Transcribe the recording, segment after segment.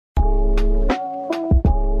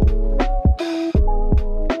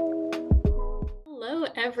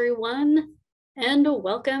everyone, and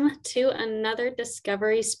welcome to another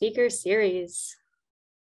Discovery Speaker Series.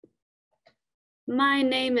 My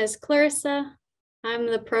name is Clarissa. I'm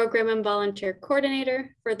the Program and Volunteer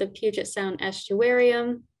Coordinator for the Puget Sound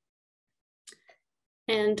Estuarium.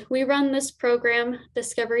 And we run this program,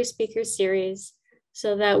 Discovery Speaker Series,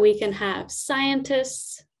 so that we can have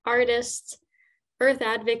scientists, artists, earth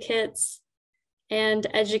advocates, and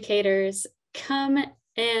educators come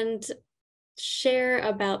and share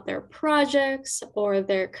about their projects or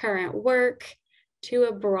their current work to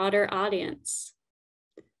a broader audience.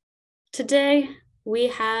 Today, we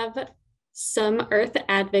have some earth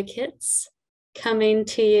advocates coming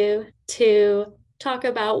to you to talk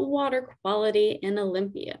about water quality in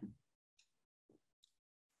Olympia.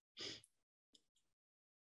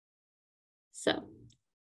 So,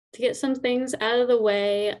 to get some things out of the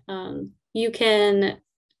way, you can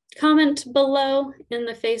comment below in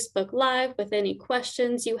the Facebook Live with any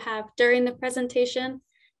questions you have during the presentation,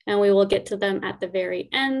 and we will get to them at the very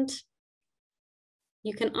end.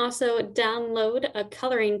 You can also download a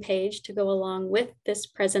coloring page to go along with this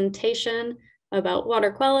presentation about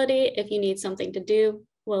water quality if you need something to do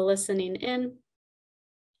while listening in.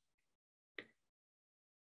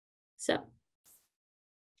 So,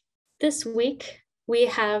 this week, we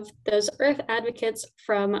have those earth advocates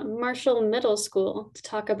from Marshall Middle School to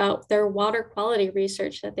talk about their water quality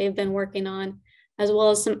research that they've been working on, as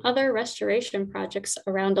well as some other restoration projects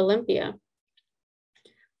around Olympia.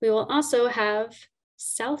 We will also have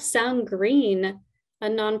South Sound Green, a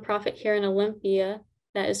nonprofit here in Olympia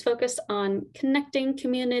that is focused on connecting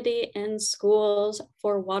community and schools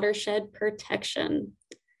for watershed protection.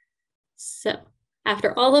 So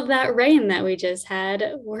after all of that rain that we just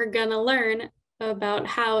had, we're gonna learn about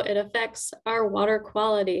how it affects our water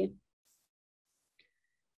quality.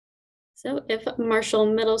 So if Marshall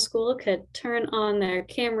Middle School could turn on their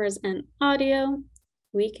cameras and audio,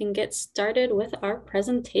 we can get started with our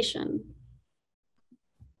presentation.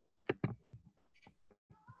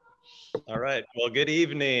 All right, well, good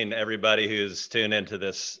evening, everybody who's tuned into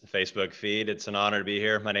this Facebook feed. It's an honor to be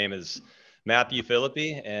here. My name is Matthew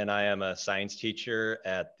Philippi, and I am a science teacher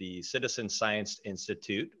at the Citizen Science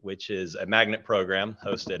Institute, which is a magnet program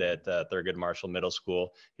hosted at Thurgood Marshall Middle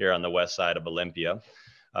School here on the west side of Olympia.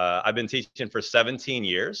 I've been teaching for 17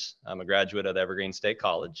 years. I'm a graduate of Evergreen State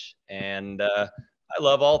College, and I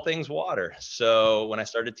love all things water. So when I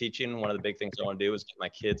started teaching, one of the big things I want to do was get my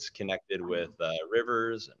kids connected with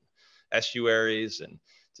rivers and estuaries and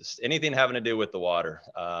just anything having to do with the water.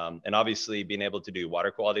 And obviously being able to do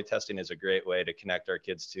water quality testing is a great way to connect our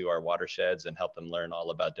kids to our watersheds and help them learn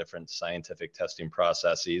all about different scientific testing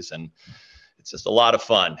processes. And it's just a lot of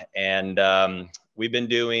fun. And we've been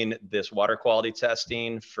doing this water quality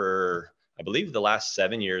testing for, I believe, the last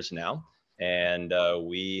 7 years now. And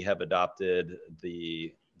we have adopted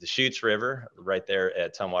the Chutes River right there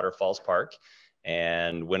at Tumwater Falls Park.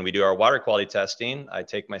 And when we do our water quality testing, I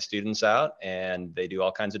take my students out and they do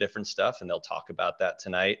all kinds of different stuff, and they'll talk about that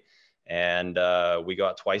tonight. And we go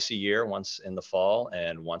out twice a year, once in the fall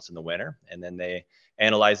and once in the winter. And then they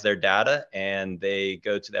analyze their data and they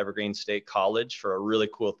go to the Evergreen State College for a really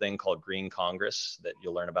cool thing called Green Congress that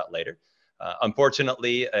you'll learn about later.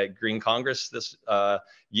 Unfortunately, Green Congress this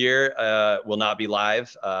year will not be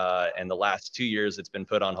live. And the last 2 years it's been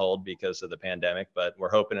put on hold because of the pandemic, but we're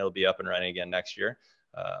hoping it'll be up and running again next year.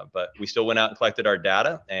 But we still went out and collected our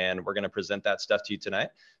data, and we're going to present that stuff to you tonight.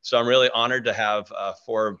 So I'm really honored to have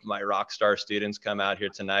 4 of my rock star students come out here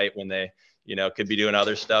tonight when they, could be doing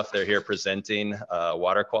other stuff. They're here presenting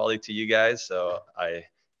water quality to you guys. So I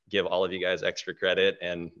give all of you guys extra credit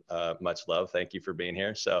and much love. Thank you for being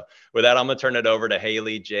here. So with that, I'm gonna turn it over to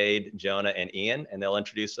Haley, Jade, Jonah, and Ian, and they'll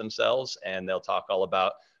introduce themselves and they'll talk all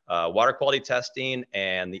about water quality testing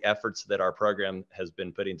and the efforts that our program has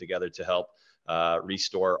been putting together to help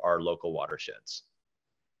restore our local watersheds.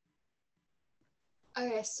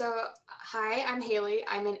 Okay, so hi, I'm Haley.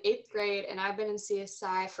 I'm in 8th grade and I've been in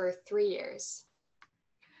CSI for 3 years.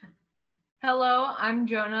 Hello, I'm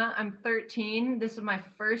Jonah. I'm 13. This is my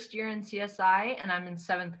first year in CSI and I'm in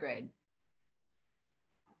 7th grade.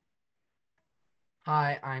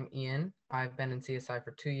 Hi, I'm Ian. I've been in CSI for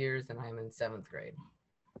 2 years and I'm in 7th grade.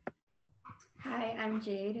 Hi, I'm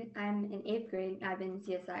Jade. I'm in 8th grade. I've been in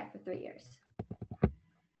CSI for 3 years.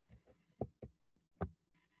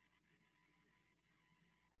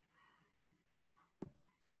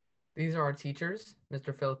 These are our teachers,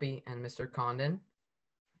 Mr. Philippi and Mr. Condon.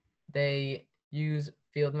 They use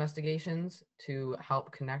field investigations to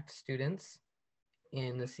help connect students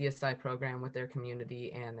in the CSI program with their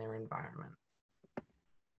community and their environment.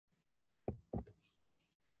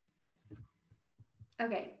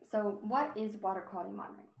 Okay, so what is water quality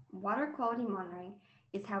monitoring? Water quality monitoring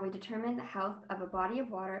is how we determine the health of a body of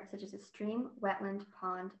water, such as a stream, wetland,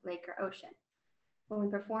 pond, lake, or ocean. When we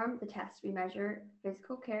perform the test, we measure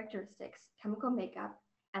physical characteristics, chemical makeup,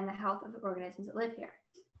 and the health of the organisms that live here.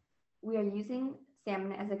 We are using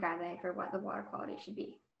salmon as a guideline for what the water quality should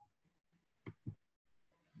be.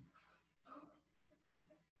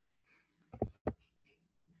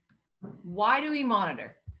 Why do we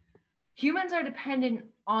monitor? Humans are dependent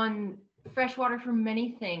on fresh water for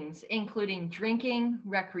many things, including drinking,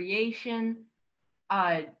 recreation,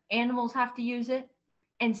 animals have to use it,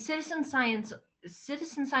 and citizen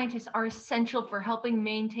scientists are essential for helping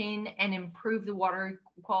maintain and improve the water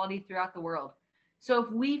quality throughout the world. So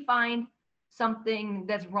if we find something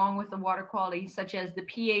that's wrong with the water quality, such as the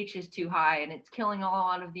pH is too high and it's killing a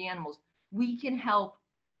lot of the animals, we can help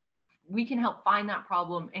find that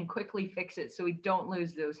problem and quickly fix it so we don't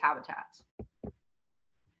lose those habitats.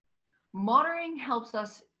 Monitoring helps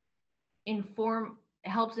inform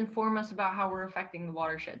us about how we're affecting the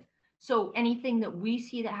watershed. So anything that we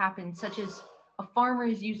see that happens, such as a farmer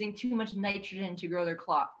is using too much nitrogen to grow their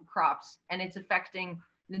crops and it's affecting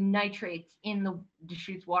the nitrates in the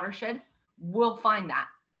Deschutes watershed, we'll find that.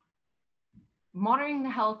 Monitoring the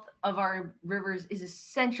health of our rivers is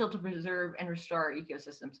essential to preserve and restore our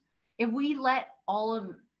ecosystems. If we let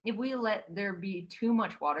there be too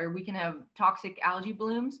much water, we can have toxic algae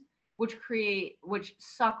blooms, which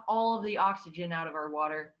suck all of the oxygen out of our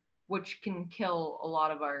water, which can kill a lot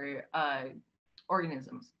of our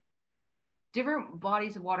organisms. Different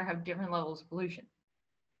bodies of water have different levels of pollution.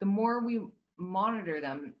 The more we monitor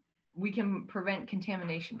them, we can prevent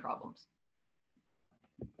contamination problems.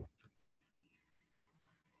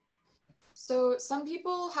 So some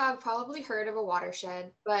people have probably heard of a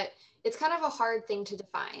watershed, but it's kind of a hard thing to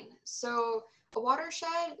define. So a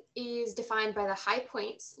watershed is defined by the high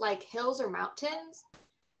points like hills or mountains,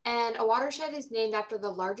 and a watershed is named after the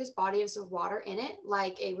largest bodies of water in it,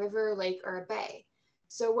 like a river, lake, or a bay.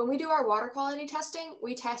 So when we do our water quality testing,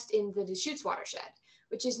 we test in the Deschutes watershed,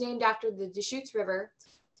 which is named after the Deschutes River,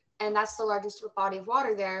 and that's the largest body of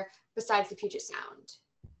water there besides the Puget Sound.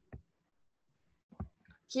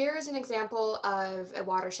 Here is an example of a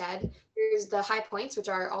watershed. There's the high points, which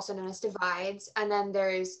are also known as divides, and then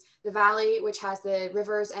there's the valley, which has the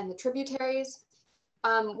rivers and the tributaries.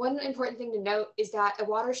 One important thing to note is that a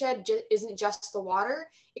watershed isn't just the water,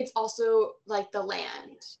 it's also like the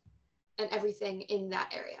land and everything in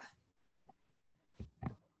that area.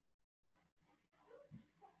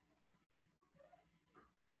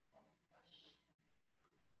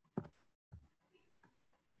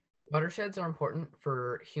 Watersheds are important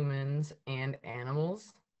for humans and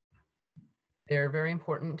animals. They're very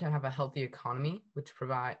important to have a healthy economy,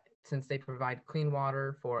 since they provide clean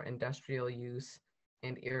water for industrial use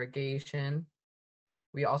and irrigation.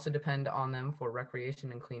 We also depend on them for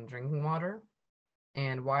recreation and clean drinking water.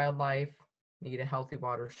 And wildlife need a healthy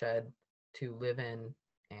watershed to live in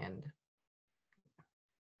and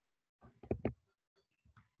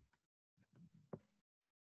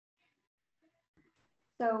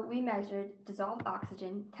So we measured dissolved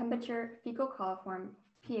oxygen, temperature, fecal coliform,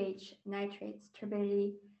 pH, nitrates,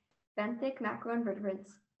 turbidity, benthic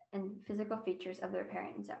macroinvertebrates, and physical features of the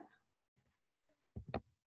riparian zone.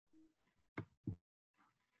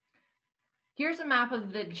 Here's a map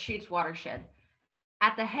of the Deschutes watershed.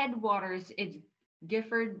 At the headwaters, it's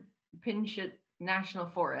Gifford-Pinchot National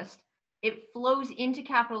Forest. It flows into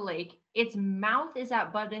Capitol Lake. Its mouth is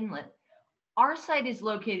at Budd Inlet. Our site is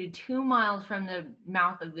located 2 miles from the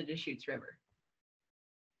mouth of the Deschutes River.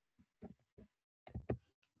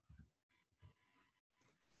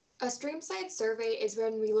 A streamside survey is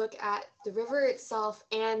when we look at the river itself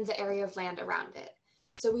and the area of land around it.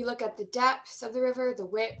 So we look at the depths of the river, the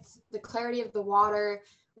width, the clarity of the water,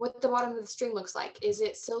 what the bottom of the stream looks like. Is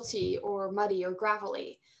it silty or muddy or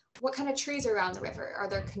gravelly? What kind of trees are around the river? Are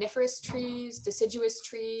there coniferous trees, deciduous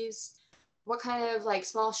trees? What kind of like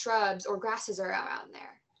small shrubs or grasses are around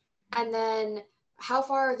there? And then how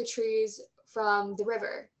far are the trees from the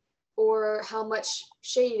river? Or how much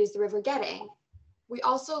shade is the river getting? We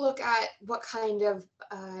also look at what kind of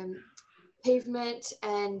pavement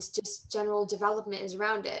and just general development is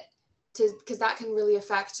around it, because that can really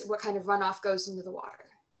affect what kind of runoff goes into the water.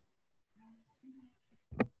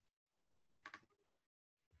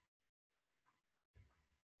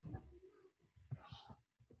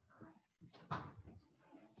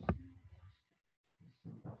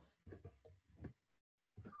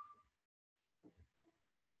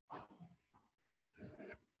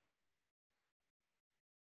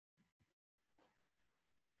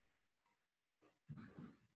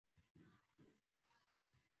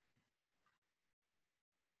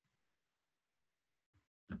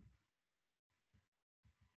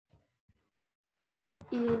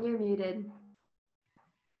 Ian, you're muted.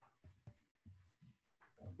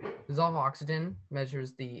 Dissolved oxygen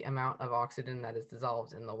measures the amount of oxygen that is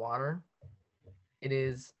dissolved in the water. It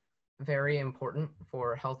is very important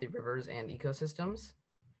for healthy rivers and ecosystems.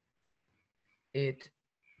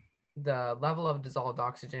 The level of dissolved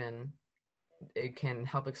oxygen, it can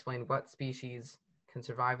help explain what species can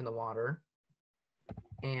survive in the water.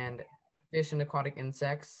 And fish and aquatic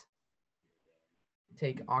insects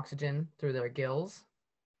take oxygen through their gills,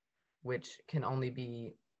 which can only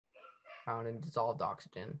be found in dissolved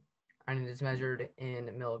oxygen, and it is measured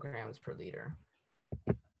in milligrams per liter.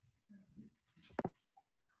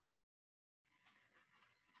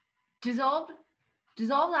 Dissolved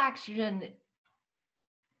oxygen,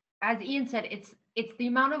 as Ian said, it's the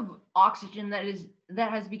amount of oxygen that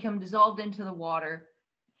has become dissolved into the water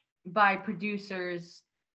by producers,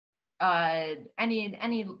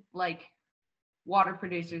 any like water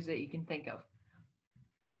producers that you can think of.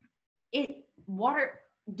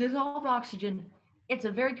 Dissolved oxygen, it's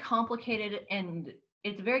a very complicated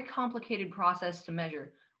process to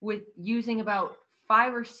measure, with using about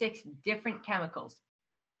 5 or 6 different chemicals.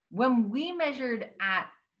 When we measured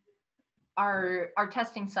at our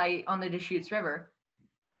testing site on the Deschutes River,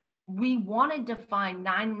 we wanted to find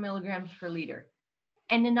 9 milligrams per liter.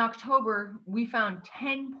 And in October, we found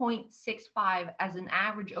 10.65 as an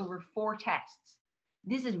average over 4 tests.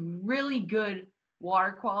 This is really good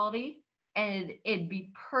water quality, and it'd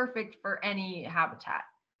be perfect for any habitat.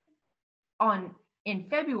 In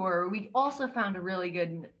February, we also found a really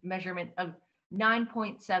good measurement of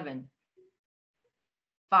 9.75,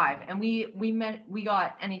 and we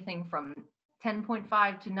got anything from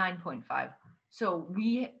 10.5 to 9.5. So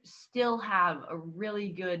we still have a really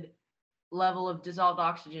good level of dissolved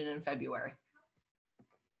oxygen in February.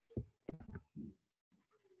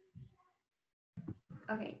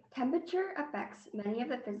 Okay, temperature affects many of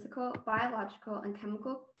the physical, biological, and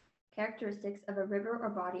chemical characteristics of a river or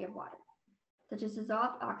body of water, such as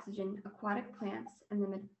dissolved oxygen, aquatic plants, and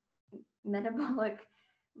the metabolic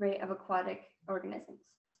rate of aquatic organisms.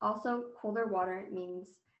 Also, colder water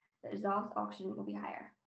means the dissolved oxygen will be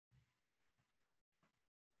higher.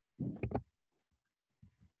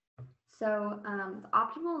 So the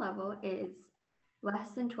optimal level is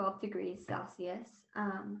less than 12 degrees Celsius.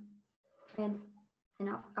 And in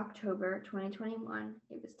October 2021,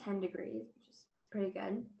 it was 10 degrees, which is pretty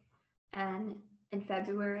good. And in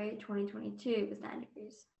February 2022, it was 9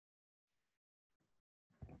 degrees.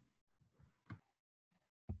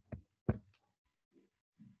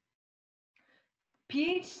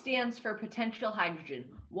 pH stands for potential hydrogen.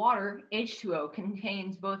 Water, H2O,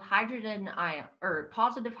 contains both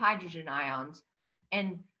positive hydrogen ions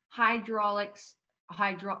and hydroxy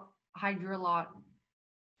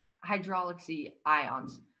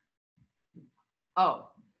ions. Oh,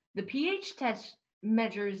 the pH test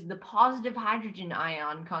measures the positive hydrogen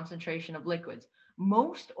ion concentration of liquids.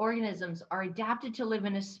 Most organisms are adapted to live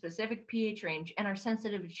in a specific pH range and are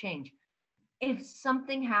sensitive to change. If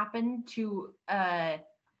something happened to a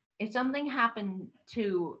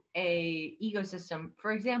ecosystem,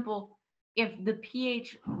 for example, if the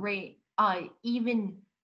pH rate even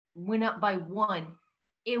went up by 1,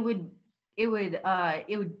 it would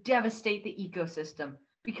devastate the ecosystem.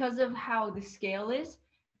 Because of how the scale is,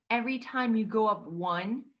 every time you go up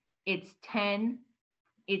 1, it's 10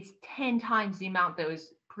 times the amount that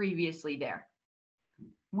was previously there.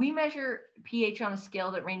 We measure pH on a scale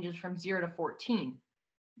that ranges from 0 to 14.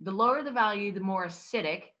 The lower the value, the more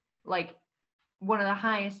acidic, like one of the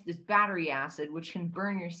highest is battery acid, which can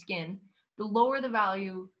burn your skin. The lower the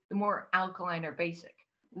value, the more alkaline or basic.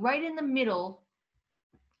 Right in the middle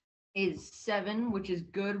is 7, which is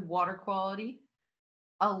good water quality.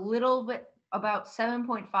 A little bit, about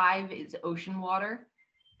 7.5 is ocean water,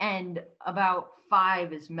 and about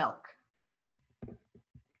 5 is milk.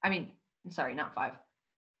 Sorry, not 5.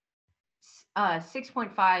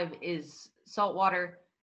 6.5 is salt water,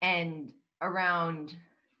 and around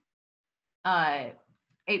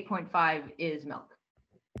 8.5 is milk.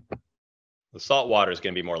 The salt water is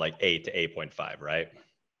going to be more like 8 to 8.5, right?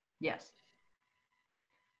 Yes.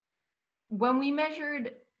 When we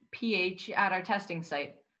measured pH at our testing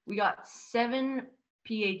site, we got 7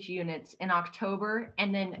 pH units in October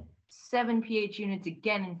and then 7 pH units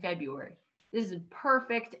again in February. This is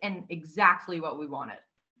perfect and exactly what we wanted.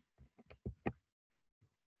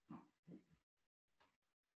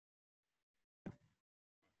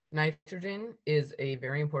 Nitrogen is a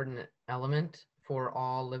very important element for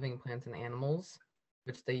all living plants and animals,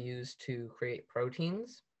 which they use to create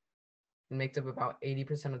proteins. It makes up about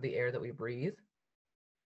 80% of the air that we breathe.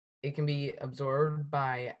 It can be absorbed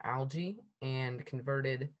by algae and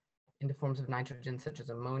converted into forms of nitrogen such as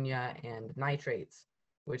ammonia and nitrates,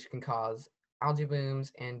 which can cause algae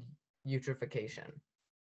blooms and eutrophication.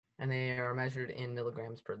 And they are measured in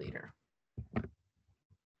milligrams per liter.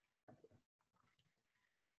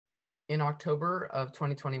 In October of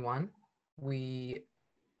 2021,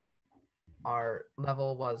 our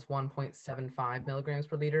level was 1.75 milligrams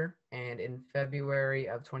per liter, and in February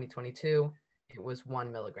of 2022, it was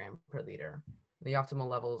 1 milligram per liter. The optimal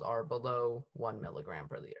levels are below 1 milligram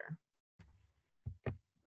per liter.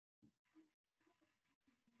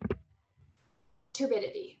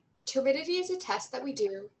 Turbidity. Turbidity is a test that we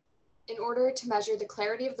do in order to measure the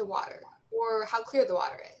clarity of the water, or how clear the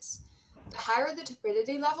water is. The higher the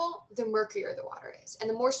turbidity level, the murkier the water is, and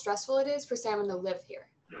the more stressful it is for salmon to live here.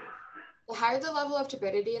 The higher the level of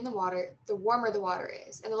turbidity in the water, the warmer the water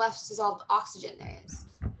is, and the less dissolved oxygen there is.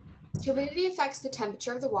 Turbidity affects the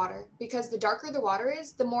temperature of the water because the darker the water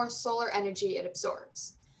is, the more solar energy it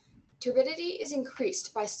absorbs. Turbidity is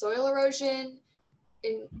increased by soil erosion,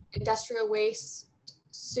 industrial waste,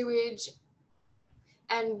 sewage,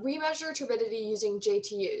 and we measure turbidity using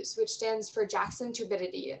JTUs, which stands for Jackson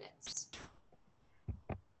Turbidity Units.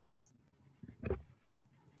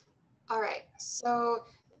 All right, so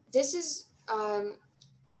this is, the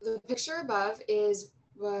picture above is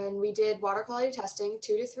when we did water quality testing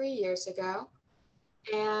 2 to 3 years ago.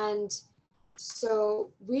 And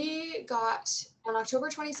so we got, on October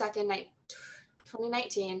 22nd,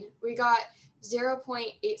 2019, we got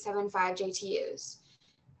 0.875 JTUs.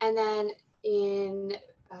 And then in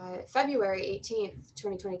February 18th,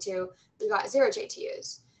 2022, we got 0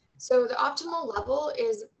 JTUs. So the optimal level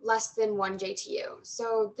is less than 1 JTU.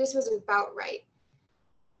 So this was about right.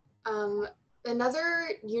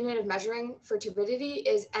 Another unit of measuring for turbidity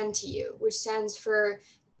is NTU, which stands for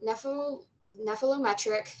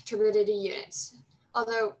nephelometric turbidity units.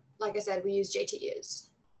 Although, like I said, we use JTUs.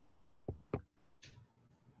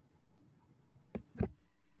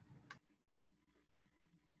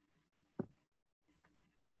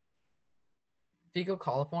 Fecal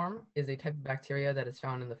coliform is a type of bacteria that is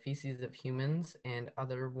found in the feces of humans and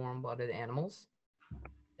other warm-blooded animals.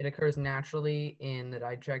 It occurs naturally in the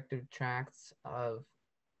digestive tracts of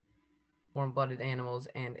warm-blooded animals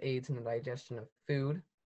and aids in the digestion of food.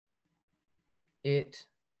 It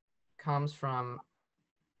comes from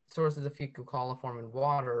sources of fecal coliform in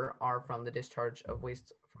water are from the discharge of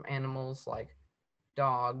waste from animals like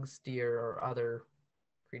dogs, deer, or other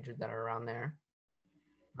creatures that are around there.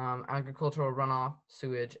 Agricultural runoff,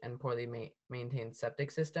 sewage, and poorly maintained septic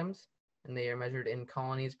systems, and they are measured in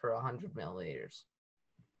colonies per 100 milliliters.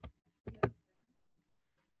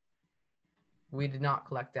 We did not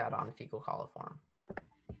collect data on fecal coliform.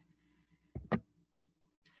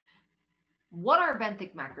 What are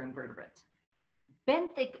benthic macroinvertebrates?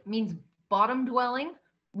 Benthic means bottom dwelling,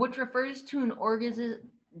 which refers to an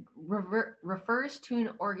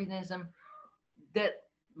organism that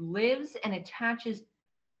lives and attaches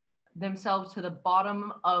themselves to the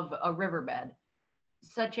bottom of a riverbed,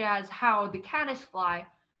 such as how the caddisfly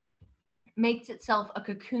makes itself a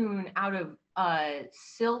cocoon out of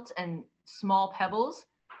silt and small pebbles,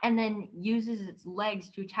 and then uses its legs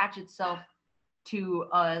to attach itself to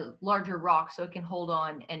a larger rock so it can hold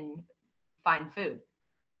on and find food.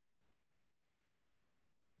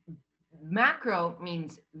 Macro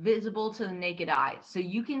means visible to the naked eye, so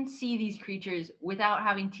you can see these creatures without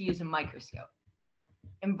having to use a microscope.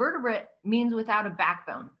 Invertebrate means without a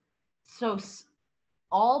backbone, so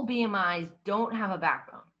all BMIs don't have a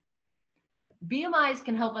backbone. BMIs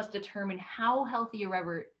can help us determine how healthy a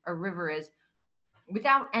river is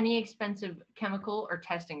without any expensive chemical or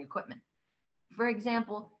testing equipment. For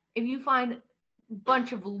example, if you find a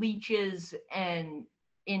bunch of leeches in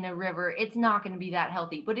a river, it's not going to be that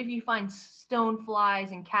healthy. But if you find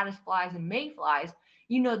stoneflies and caddisflies and mayflies,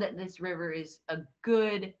 you know that this river is a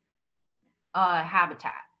good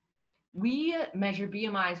habitat. We measure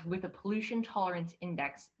BMIs with a pollution tolerance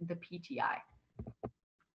index, the PTI.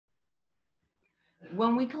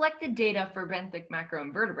 When we collected data for benthic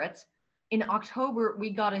macroinvertebrates, in October, we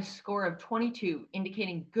got a score of 22,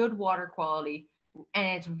 indicating good water quality, and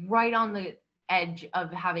it's right on the edge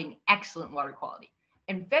of having excellent water quality.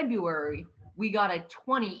 In February, we got a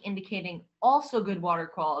 20, indicating also good water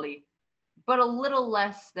quality, but a little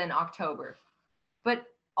less than October. But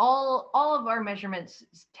all of our measurements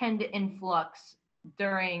tend to influx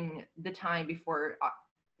during the time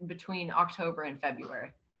between October and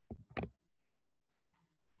February.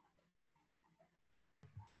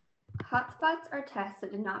 Hotspots are tests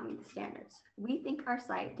that did not meet the standards. We think our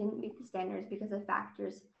site didn't meet the standards because of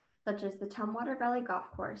factors such as the Tumwater Valley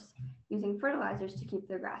Golf Course using fertilizers to keep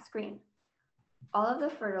their grass green. All of the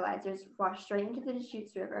fertilizers wash straight into the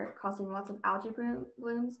Deschutes River, causing lots of algae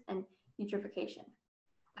blooms and eutrophication.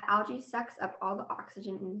 The algae sucks up all the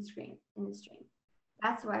oxygen in the stream.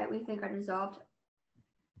 That's why we think our dissolved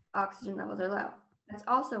oxygen levels are low. That's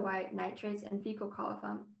also why nitrates and fecal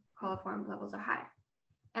coliform levels are high.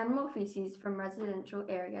 Animal feces from residential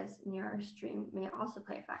areas near our stream may also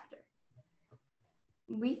play a factor.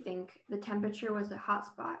 We think the temperature was a hot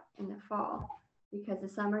spot in the fall because the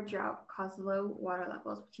summer drought caused low water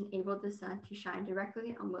levels, which enabled the sun to shine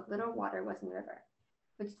directly on what little water was in the river,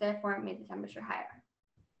 which therefore made the temperature higher.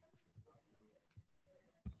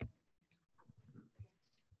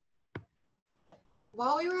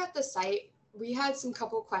 While we were at the site, we had some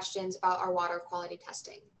couple questions about our water quality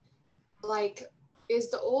testing. Like, is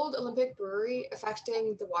the old Olympic brewery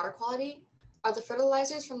affecting the water quality? Are the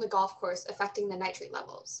fertilizers from the golf course affecting the nitrate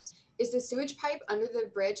levels? Is the sewage pipe under the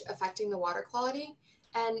bridge affecting the water quality?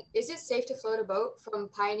 And is it safe to float a boat from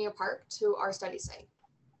Pioneer Park to our study site?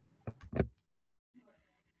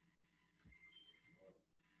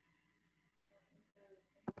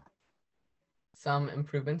 Some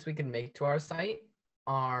improvements we can make to our site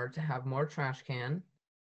are to have more trash can,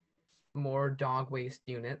 more dog waste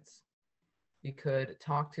units. We could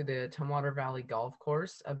talk to the Tumwater Valley Golf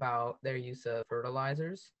Course about their use of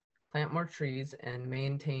fertilizers, plant more trees, and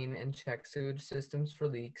maintain and check sewage systems for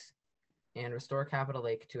leaks, and restore Capitol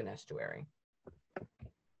Lake to an estuary.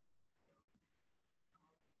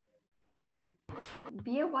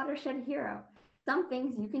 Be a watershed hero. Some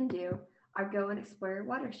things you can do are go and explore your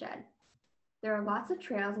watershed. There are lots of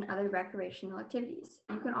trails and other recreational activities.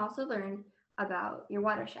 You can also learn about your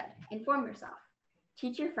watershed. Inform yourself.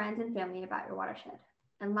 Teach your friends and family about your watershed.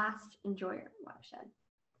 And last, enjoy your watershed.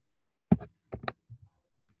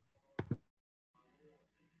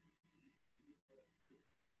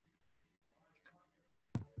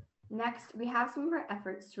 Next, we have some of our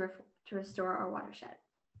efforts to restore our watershed.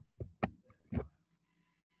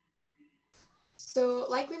 So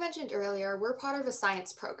like we mentioned earlier, we're part of a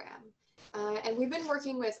science program. And we've been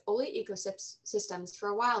working with Ole ecosystems for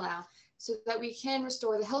a while now so that we can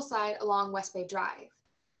restore the hillside along West Bay Drive.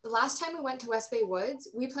 The last time we went to West Bay Woods,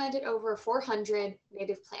 we planted over 400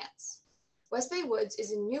 native plants. West Bay Woods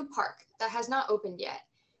is a new park that has not opened yet.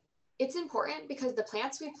 It's important because the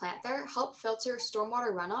plants we plant there help filter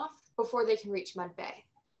stormwater runoff before they can reach Mud Bay.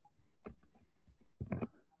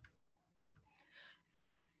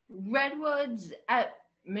 Redwoods at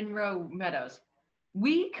Monroe Meadows.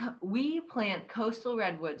 We plant coastal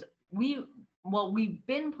redwoods. We've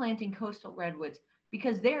been planting coastal redwoods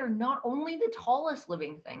because they are not only the tallest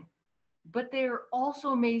living thing, but they're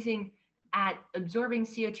also amazing at absorbing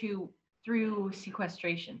CO2 through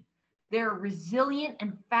sequestration. They're resilient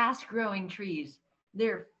and fast-growing trees.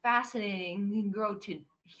 They're fascinating. They can grow to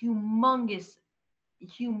humongous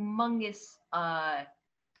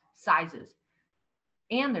sizes,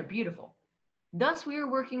 and they're beautiful. Thus, we are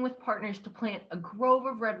working with partners to plant a grove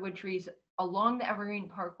of redwood trees along the Evergreen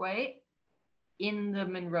Parkway in the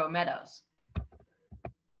Monroe Meadows.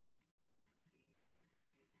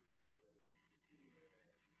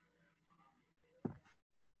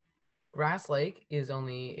 Grass Lake is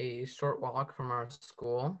only a short walk from our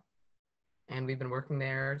school, and we've been working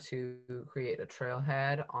there to create a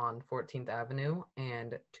trailhead on 14th Avenue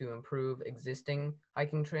and to improve existing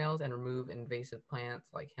hiking trails and remove invasive plants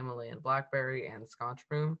like Himalayan blackberry and Scotch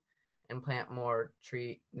broom and plant more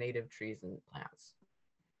native trees and plants.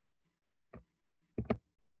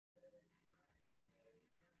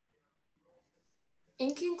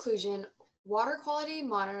 In conclusion, water quality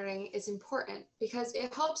monitoring is important because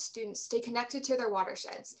it helps students stay connected to their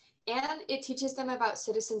watersheds and it teaches them about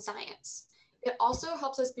citizen science. It also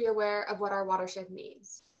helps us be aware of what our watershed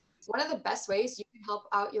needs. One of the best ways you can help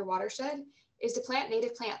out your watershed is to plant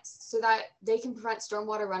native plants so that they can prevent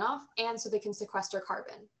stormwater runoff and so they can sequester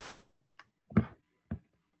carbon.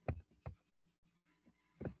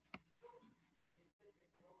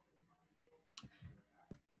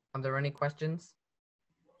 Are there any questions?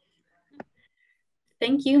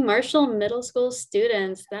 Thank you, Marshall Middle School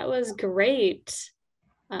students. That was great.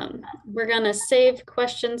 We're gonna save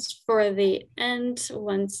questions for the end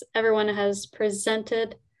once everyone has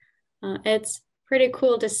presented. It's pretty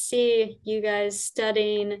cool to see you guys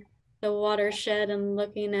studying the watershed and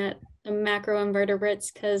looking at the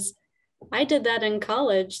macroinvertebrates because I did that in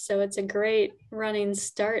college. So it's a great running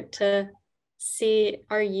start to see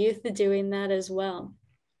our youth doing that as well.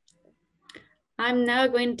 I'm now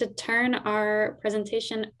going to turn our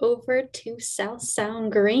presentation over to South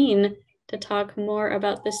Sound Green to talk more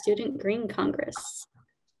about the Student Green Congress.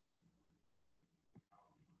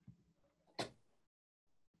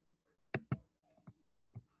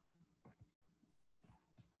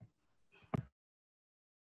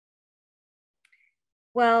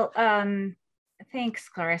 Well, thanks,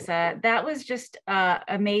 Clarissa. That was just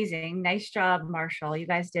amazing. Nice job, Marshall. You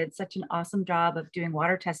guys did such an awesome job of doing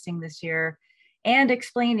water testing this year and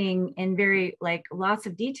explaining in very lots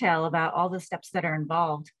of detail about all the steps that are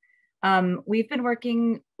involved. We've been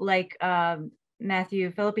working, like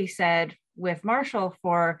Matthew Philippi said, with Marshall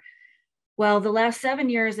for, well, the last 7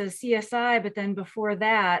 years as CSI, but then before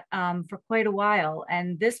that for quite a while.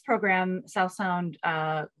 And this program, South Sound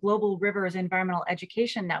Global Rivers Environmental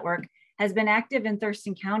Education Network, has been active in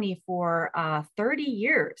Thurston County for 30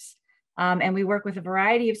 years. And we work with a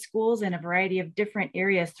variety of schools in a variety of different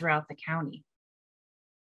areas throughout the county.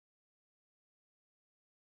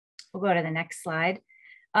 We'll go to the next slide.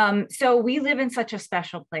 So we live in such a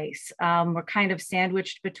special place. We're kind of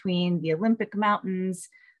sandwiched between the Olympic Mountains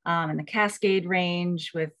and the Cascade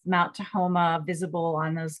Range, with Mount Tahoma visible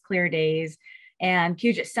on those clear days. And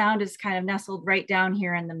Puget Sound is kind of nestled right down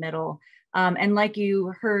here in the middle. And like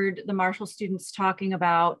you heard the Marshall students talking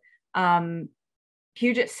about,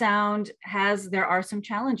 Puget Sound there are some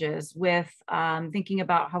challenges with thinking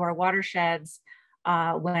about how our watersheds,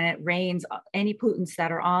 when it rains, any pollutants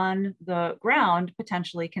that are on the ground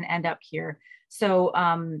potentially can end up here. So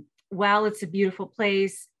while it's a beautiful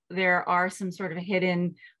place, there are some sort of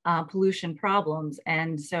hidden pollution problems.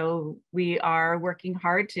 And so we are working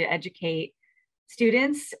hard to educate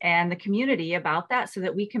students and the community about that so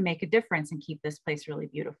that we can make a difference and keep this place really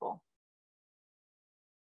beautiful.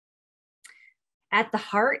 At the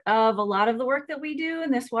heart of a lot of the work that we do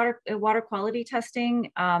in this water quality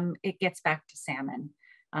testing, it gets back to salmon.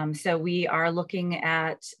 So we are looking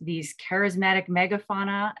at these charismatic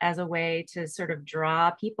megafauna as a way to sort of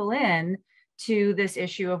draw people in to this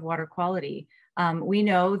issue of water quality. We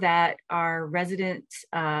know that our resident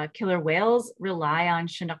killer whales rely on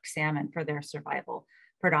Chinook salmon for their survival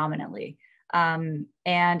predominantly. And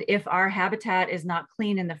if our habitat is not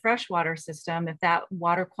clean in the freshwater system, if that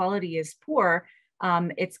water quality is poor,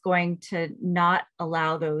 it's going to not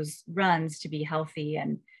allow those runs to be healthy.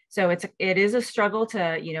 And so it is a struggle to,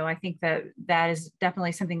 I think that is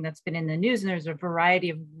definitely something that's been in the news, and there's a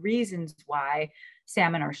variety of reasons why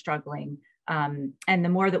salmon are struggling. And the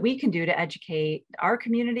more that we can do to educate our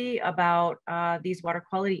community about these water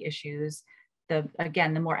quality issues, the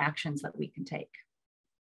more actions that we can take.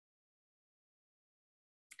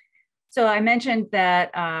 So I mentioned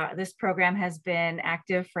that this program has been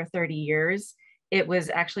active for 30 years. It was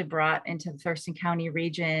actually brought into the Thurston County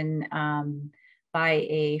region by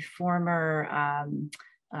a former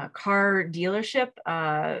car dealership.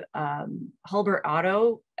 Hulbert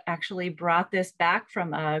Auto actually brought this back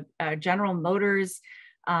from a General Motors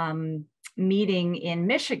meeting in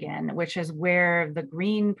Michigan, which is where the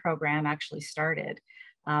green program actually started.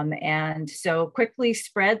 And so quickly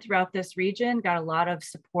spread throughout this region, got a lot of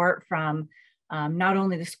support from not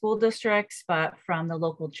only the school districts, but from the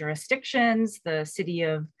local jurisdictions, the city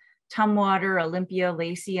of Tumwater, Olympia,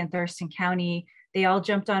 Lacey, and Thurston County. They all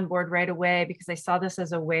jumped on board right away because they saw this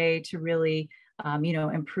as a way to really,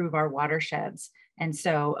 improve our watersheds. And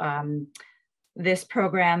so this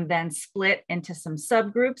program then split into some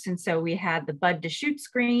subgroups. And so we had the Bud to Shoot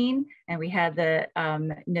screen, and we had the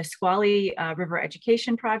Nisqually River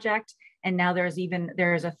Education Project. And now there's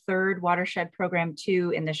a third watershed program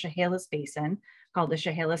too in the Chehalis Basin called the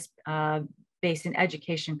Chehalis Basin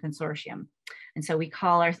Education Consortium. And so we're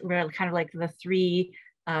kind of like the three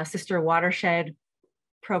sister watershed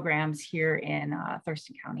programs here in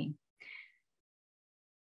Thurston County.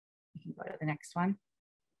 You can go to the next one.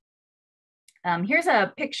 Here's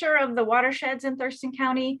a picture of the watersheds in Thurston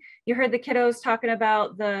County. You heard the kiddos talking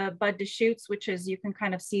about the Bud to Shoots, which is, you can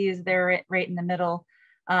kind of see is there right in the middle.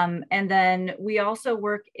 And then we also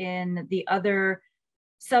work in the other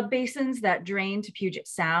subbasins that drain to Puget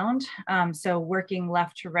Sound. So working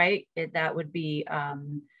left to right, that would be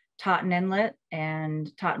Totten Inlet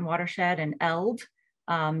and Totten Watershed and Eld.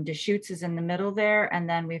 Deschutes is in the middle there. And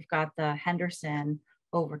then we've got the Henderson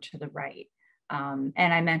over to the right. And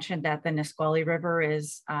I mentioned that the Nisqually River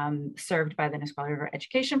is served by the Nisqually River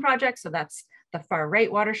Education Project. So that's the far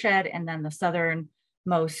right watershed. And then the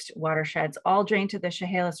southernmost watersheds all drain to the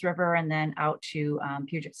Chehalis River and then out to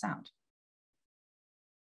Puget Sound.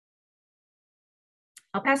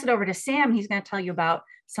 I'll pass it over to Sam. He's going to tell you about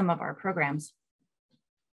some of our programs.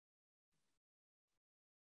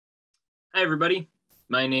 Hi, everybody.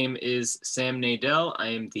 My name is Sam Nadell. I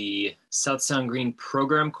am the South Sound Green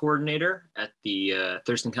Program Coordinator at the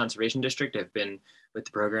Thurston Conservation District. I've been with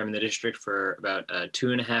the program in the district for about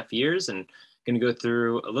 2.5 years, and going to go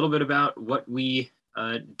through a little bit about what we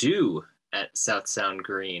do at South Sound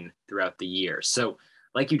Green throughout the year. So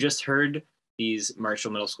like you just heard these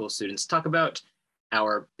Marshall Middle School students talk about,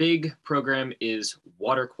 our big program is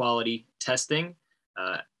water quality testing.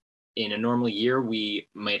 In a normal year, we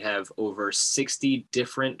might have over 60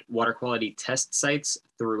 different water quality test sites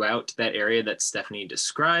throughout that area that Stephanie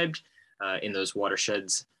described, in those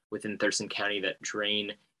watersheds within Thurston County that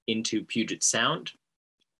drain into Puget Sound.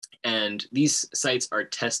 And these sites are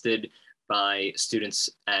tested by students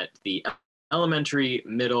at the elementary,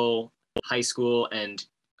 middle, high school, and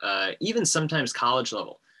even sometimes college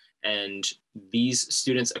level. And these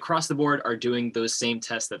students across the board are doing those same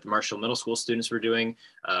tests that the Marshall Middle School students were doing,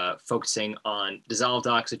 focusing on dissolved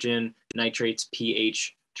oxygen, nitrates,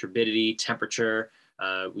 pH, turbidity, temperature.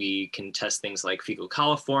 We can test things like fecal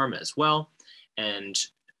coliform as well. And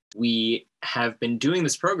we have been doing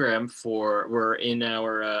this program we're in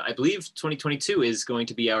our, I believe 2022 is going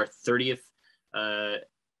to be our 30th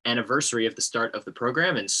anniversary of the start of the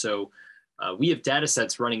program. And so we have data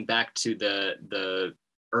sets running back to the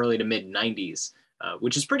early to mid 90s,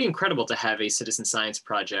 which is pretty incredible to have a citizen science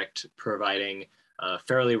project providing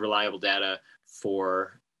fairly reliable data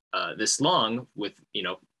for this long, with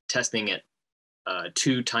testing at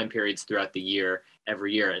 2 time periods throughout the year,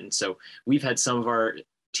 every year. And so we've had some of our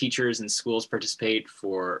teachers and schools participate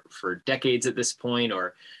for decades at this point,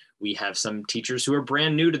 or we have some teachers who are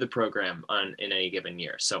brand new to the program in any given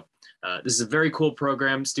year. So this is a very cool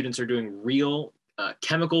program. Students are doing real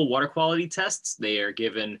chemical water quality tests. They are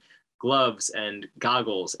given gloves and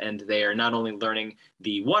goggles, and they are not only learning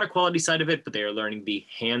the water quality side of it, but they are learning the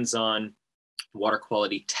hands-on water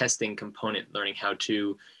quality testing component, learning how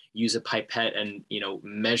to use a pipette and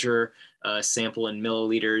measure a sample in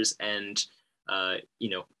milliliters, and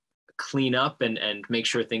clean up and make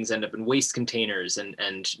sure things end up in waste containers,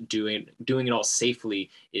 and doing it all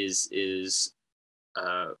safely is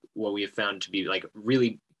what we have found to be like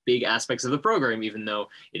really big aspects of the program, even though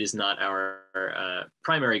it is not our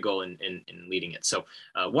primary goal in leading it. So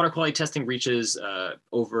water quality testing reaches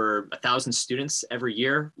over 1,000 students every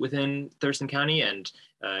year within Thurston County, and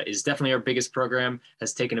is definitely our biggest program.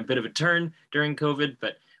 Has taken a bit of a turn during COVID,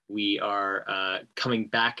 but we are coming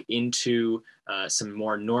back into some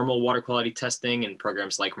more normal water quality testing, and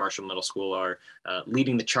programs like Marshall Middle School are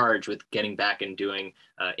leading the charge with getting back and doing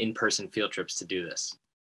in-person field trips to do this.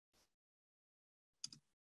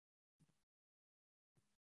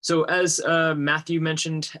 So as Matthew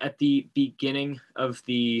mentioned at the beginning of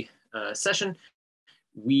the session,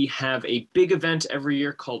 we have a big event every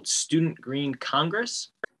year called Student Green Congress.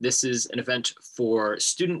 This is an event for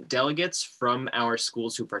student delegates from our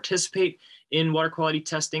schools who participate in water quality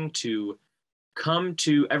testing to come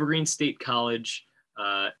to Evergreen State College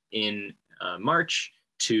in March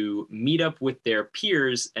to meet up with their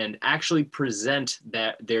peers and actually present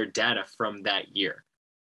their data from that year.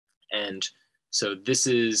 And so this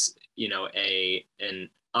is, an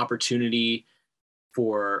opportunity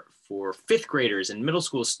for 5th graders and middle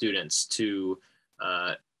school students to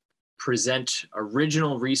present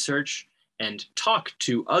original research and talk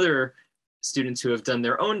to other students who have done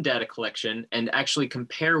their own data collection and actually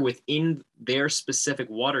compare within their specific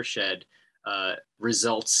watershed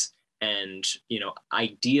results and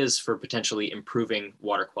ideas for potentially improving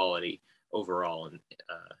water quality overall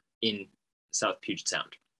in South Puget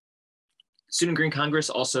Sound. Student Green Congress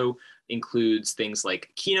also includes things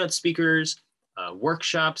like keynote speakers,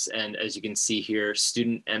 workshops, and as you can see here,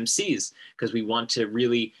 student MCs, because we want to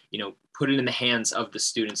really, put it in the hands of the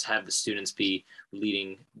students, have the students be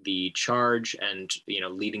leading the charge and,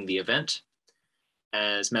 leading the event.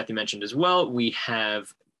 As Matthew mentioned as well, we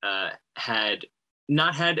have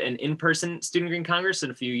not had an in-person Student Green Congress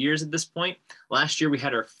in a few years at this point. Last year, we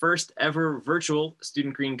had our first ever virtual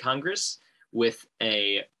Student Green Congress with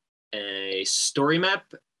a story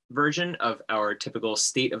map version of our typical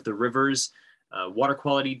State of the Rivers water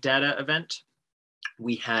quality data event.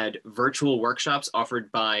 We had virtual workshops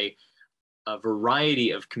offered by a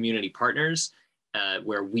variety of community partners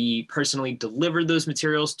where we personally delivered those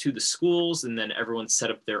materials to the schools, and then everyone set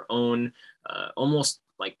up their own almost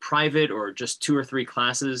like private or just 2 or 3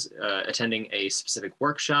 classes attending a specific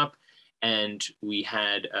workshop. And we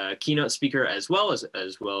had a keynote speaker as well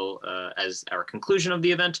as our conclusion of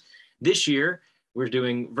the event. This year, we're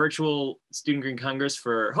doing virtual Student Green Congress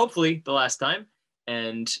for hopefully the last time.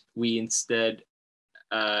 And we instead,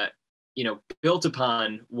 built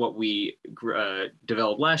upon what we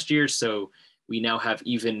developed last year. So we now have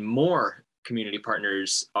even more community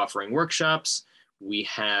partners offering workshops. We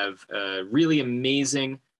have a really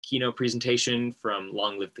amazing keynote presentation from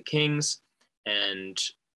Long Live the Kings. And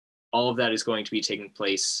all of that is going to be taking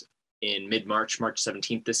place in mid-March, March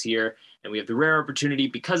 17th this year. And we have the rare opportunity,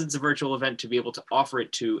 because it's a virtual event, to be able to offer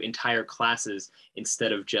it to entire classes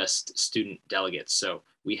instead of just student delegates. So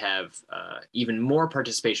we have even more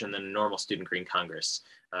participation than a normal Student Green Congress,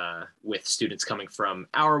 with students coming from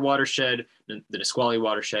our watershed, the Nisqually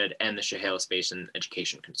watershed, and the Chehalis Basin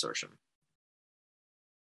Education Consortium.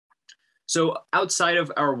 So outside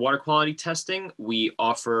of our water quality testing, we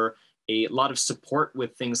offer a lot of support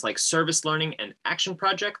with things like service learning and action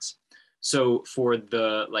projects. So for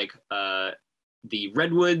the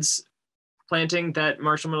redwoods planting that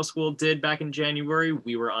Marshall Middle School did back in January,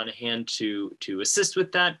 we were on hand to assist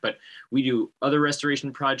with that, but we do other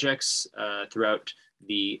restoration projects throughout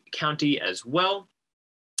the county as well.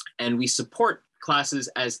 And we support classes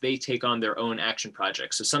as they take on their own action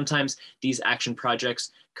projects. So sometimes these action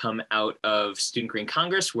projects come out of Student Green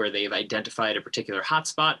Congress, where they've identified a particular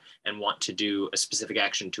hotspot and want to do a specific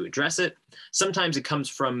action to address it. Sometimes it comes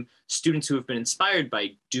from students who have been inspired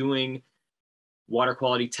by doing water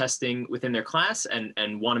quality testing within their class and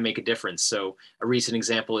want to make a difference. So a recent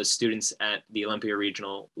example is students at the Olympia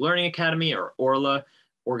Regional Learning Academy, or ORLA,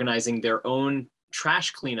 organizing their own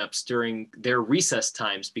trash cleanups during their recess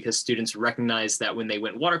times, because students recognized that when they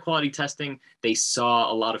went water quality testing, they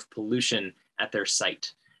saw a lot of pollution at their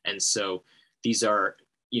site. And so these are,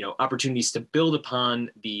 opportunities to build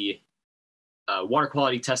upon the water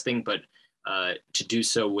quality testing, but to do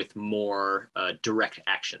so with more direct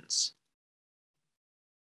actions.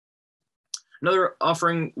 Another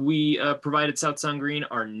offering we provide at South Sound Green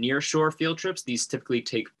are nearshore field trips. These typically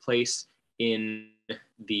take place in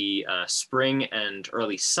the spring and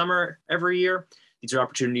early summer every year. These are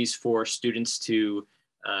opportunities for students to,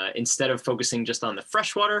 instead of focusing just on the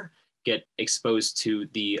freshwater, get exposed to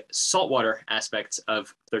the saltwater aspects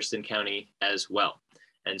of Thurston County as well.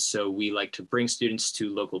 And so we like to bring students to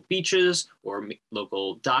local beaches or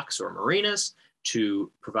local docks or marinas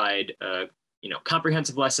to provide a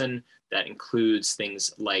comprehensive lesson that includes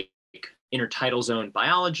things like intertidal zone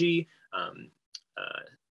biology,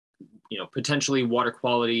 potentially water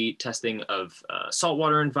quality testing of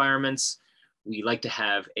saltwater environments. We like to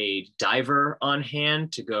have a diver on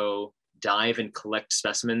hand to go dive and collect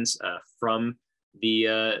specimens from the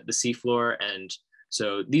seafloor. And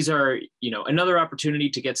so these are, another opportunity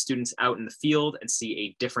to get students out in the field and see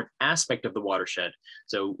a different aspect of the watershed.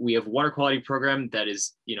 So we have a water quality program that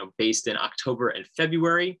is, based in October and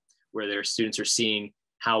February, where their students are seeing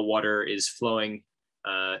how water is flowing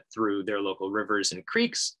through their local rivers and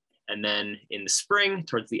creeks. And then in the spring,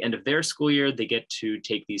 towards the end of their school year, they get to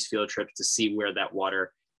take these field trips to see where that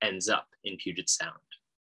water ends up in Puget Sound.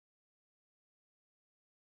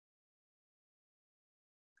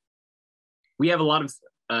 We have a lot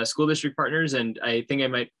of school district partners, and I think I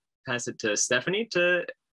might pass it to Stephanie to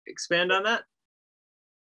expand on that.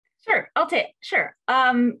 Sure, sure.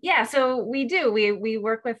 Yeah, so we do. We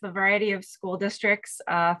work with a variety of school districts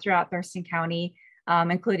throughout Thurston County,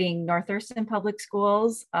 including North Thurston Public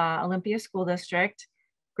Schools, Olympia School District,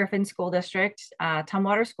 Griffin School District,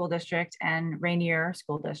 Tumwater School District, and Rainier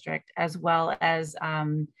School District, as well as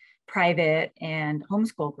private and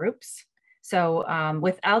homeschool groups. So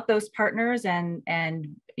without those partners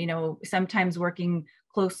and sometimes working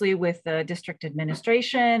closely with the district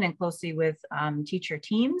administration and closely with teacher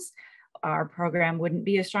teams, our program wouldn't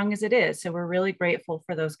be as strong as it is. So we're really grateful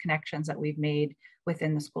for those connections that we've made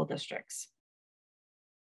within the school districts.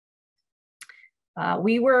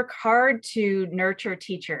 We work hard to nurture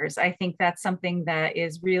teachers. I think that's something that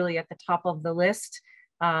is really at the top of the list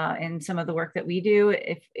in some of the work that we do.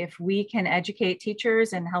 If we can educate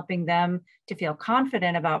teachers and helping them to feel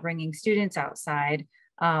confident about bringing students outside,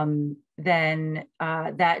 then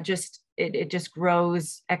that just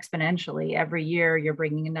grows exponentially. Every year you're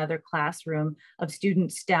bringing another classroom of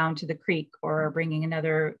students down to the creek or bringing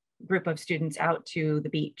another group of students out to the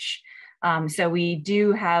beach. So we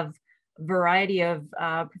do have a variety of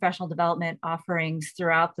professional development offerings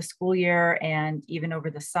throughout the school year and even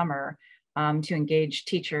over the summer to engage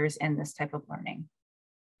teachers in this type of learning.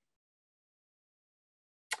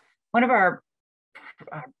 One of our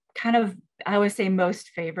kind of, I would say most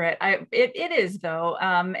favorite, it is though,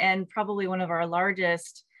 and probably one of our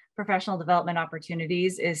largest professional development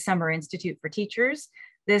opportunities is Summer Institute for Teachers.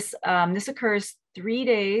 This occurs 3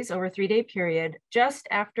 days, over a 3-day period, just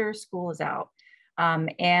after school is out.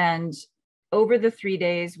 And over the 3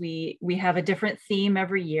 days, we have a different theme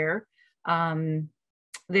every year.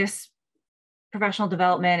 This professional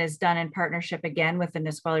development is done in partnership again with the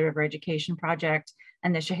Nisqually River Education Project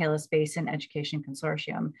and the Chehalis Basin Education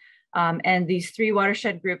Consortium. And these 3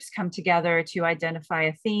 watershed groups come together to identify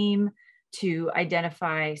a theme, to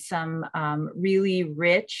identify some really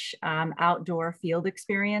rich outdoor field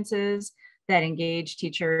experiences that engage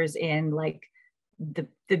teachers in like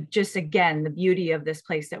just again, the beauty of this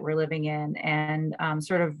place that we're living in, and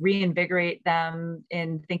sort of reinvigorate them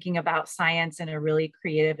in thinking about science in a really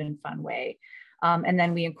creative and fun way. And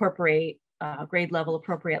then we incorporate grade level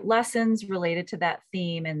appropriate lessons related to that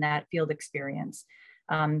theme and that field experience.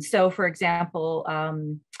 So for example,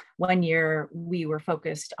 one year we were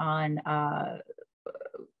focused on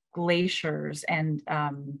glaciers and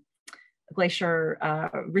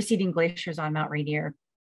receding glaciers on Mount Rainier.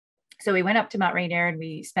 So we went up to Mount Rainier and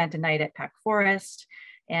we spent a night at Peck Forest,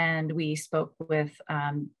 and we spoke with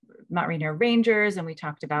Mount Rainier rangers, and we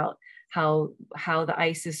talked about how the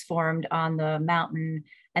ice is formed on the mountain.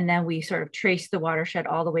 And then we sort of traced the watershed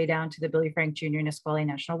all the way down to the Billy Frank Jr. Nisqually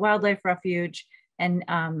National Wildlife Refuge, and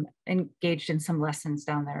engaged in some lessons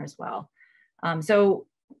down there as well. So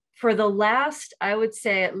for the last, I would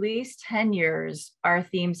say at least 10 years, our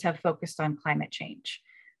themes have focused on climate change.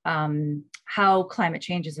 How climate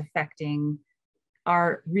change is affecting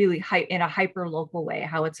our really in a hyper local way,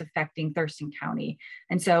 how it's affecting Thurston County.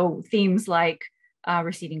 And so themes like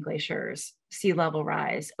receding glaciers, sea level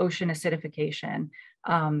rise, ocean acidification,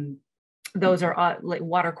 those are like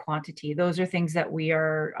water quantity. Those are things that we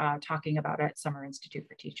are talking about at Summer Institute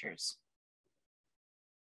for Teachers.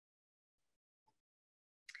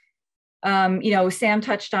 Sam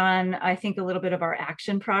touched on, I think, a little bit of our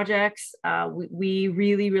action projects. We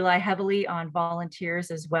really rely heavily on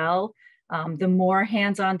volunteers as well. The more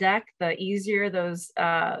hands on deck, the easier those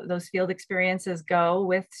field experiences go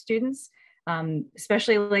with students,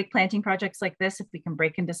 especially like planting projects like this. If we can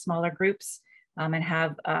break into smaller groups and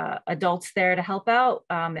have adults there to help out,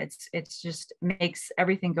 it's just makes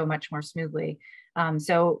everything go much more smoothly.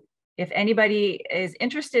 So if anybody is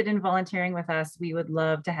interested in volunteering with us, we would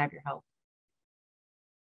love to have your help.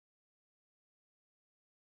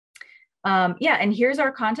 Yeah, and here's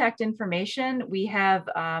our contact information. We have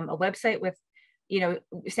a website with,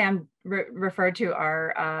 Sam referred to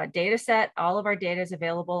our data set. All of our data is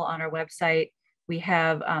available on our website. We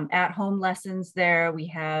have at-home lessons there. We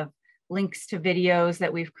have links to videos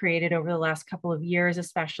that we've created over the last couple of years,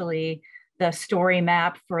 especially the story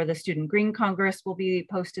map for the Student Green Congress will be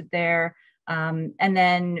posted there. And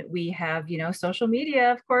then we have, social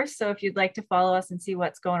media, of course. So if you'd like to follow us and see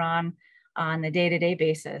what's going on a day-to-day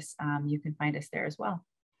basis, you can find us there as well.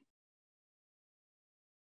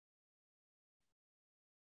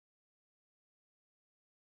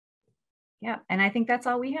 Yeah, and I think that's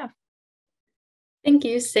all we have. Thank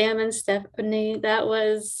you, Sam and Stephanie. That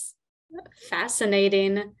was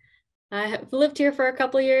fascinating. I have lived here for a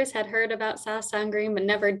couple of years, had heard about South Sound Green, but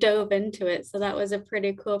never dove into it. So that was a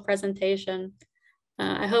pretty cool presentation.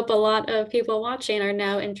 I hope a lot of people watching are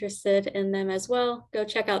now interested in them as well. Go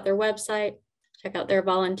check out their website, check out their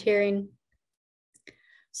volunteering.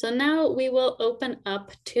 So now we will open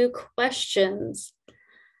up to questions.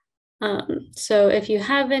 So if you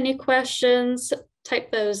have any questions,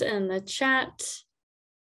 type those in the chat.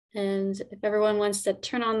 And if everyone wants to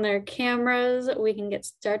turn on their cameras, we can get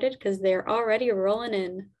started because they're already rolling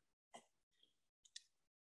in.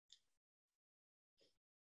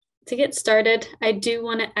 To get started, I do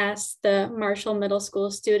want to ask the Marshall Middle School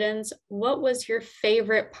students, what was your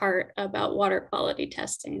favorite part about water quality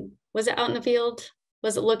testing? Was it out in the field?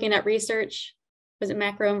 Was it looking at research? Was it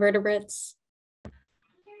macroinvertebrates?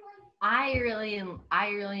 I really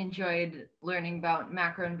enjoyed learning about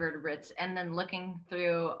macroinvertebrates and then looking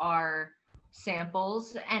through our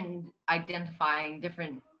samples and identifying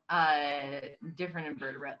different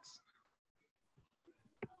invertebrates.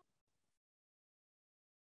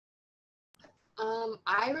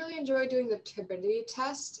 I really enjoy doing the turbidity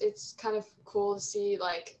test. It's kind of cool to see,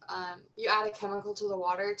 like, you add a chemical to the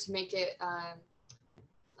water to make it,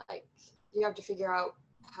 like, you have to figure out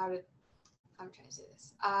how to, I'm trying to say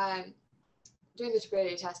this. Doing the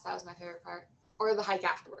turbidity test, that was my favorite part, or the hike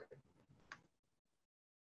afterward.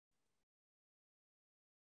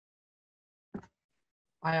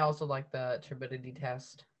 I also like the turbidity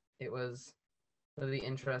test. It was really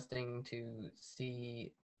interesting to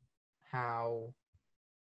see how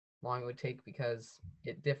long it would take because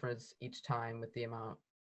it differs each time with the amount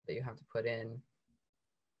that you have to put in.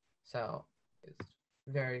 So it's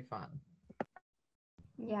very fun.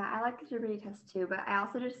 Yeah, I like the turbidity test too, but I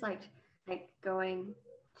also just liked going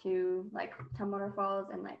to like some waterfalls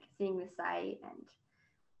and like seeing the site, and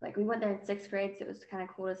like we went there in 6th grade, so it was kind of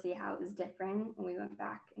cool to see how it was different when we went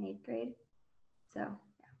back in 8th grade. So yeah,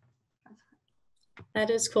 that's fun. That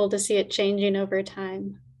is cool to see it changing over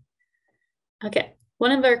time. Okay,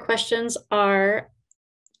 one of our questions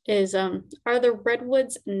is, are the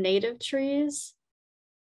redwoods native trees?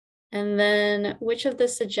 And then which of the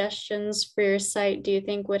suggestions for your site do you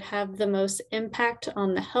think would have the most impact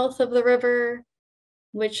on the health of the river?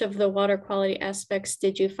 Which of the water quality aspects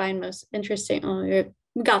did you find most interesting? Oh, you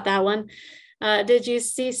got that one. Did you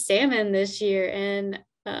see salmon this year? And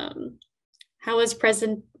how was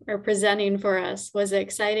presenting for us? Was it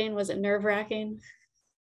exciting? Was it nerve-wracking?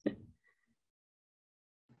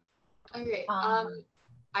 Okay,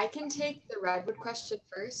 I can take the redwood question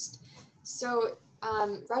first. So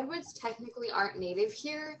redwoods technically aren't native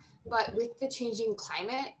here, but with the changing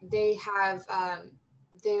climate, they have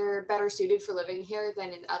they're better suited for living here than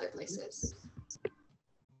in other places.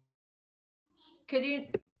 Could you?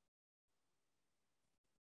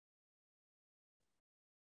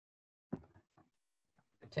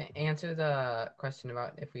 To answer the question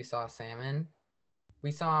about if we saw salmon,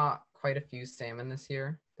 we saw quite a few salmon this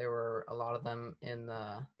year. There were a lot of them in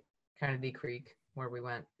the Kennedy Creek where we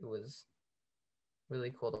went. It was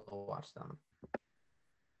really cool to watch them.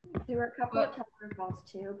 There were a couple of tumbler falls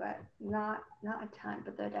too, but not a ton,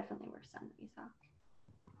 but there definitely were some that we saw.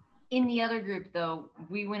 In the other group though,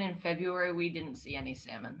 we went in February, we didn't see any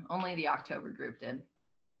salmon. Only the October group did.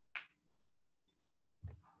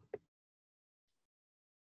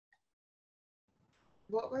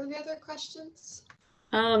 What were the other questions?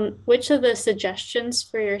 Which of the suggestions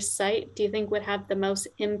for your site do you think would have the most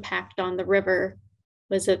impact on the river?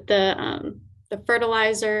 Was it the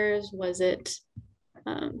fertilizers? Was it,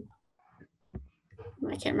 I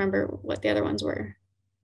can't remember what the other ones were.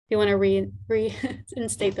 If you want to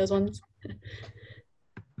reinstate those ones.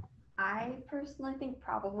 I personally think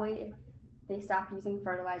probably if they stopped using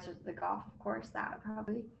fertilizers at the golf course, that would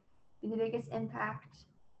probably be the biggest impact.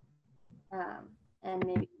 And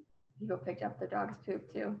maybe people picked up the dog's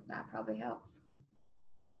poop too. That probably helped.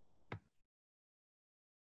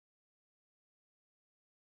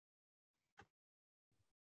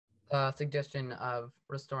 Suggestion of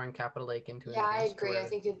restoring Capitol Lake into an I agree. estuary. I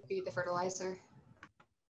think it'd be the fertilizer.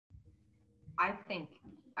 I think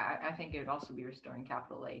it would also be restoring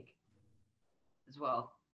Capitol Lake as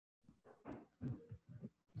well.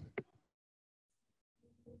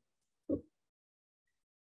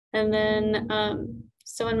 And then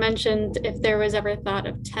someone mentioned if there was ever thought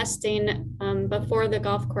of testing before the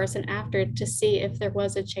golf course and after to see if there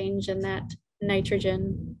was a change in that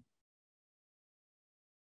nitrogen.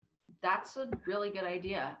 That's a really good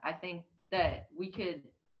idea. I think that we could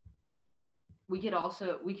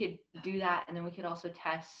do that, and then we could also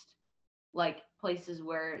test like places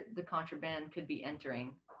where the contraband could be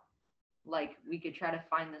entering. Like we could try to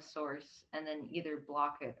find the source and then either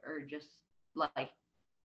block it or just like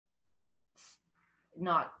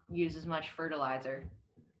not use as much fertilizer.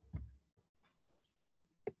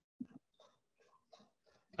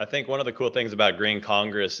 I think one of the cool things about Green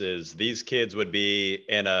Congress is these kids would be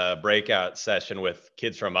in a breakout session with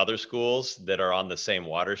kids from other schools that are on the same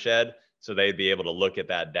watershed. So they'd be able to look at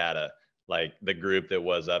that data, like the group that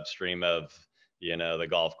was upstream of, the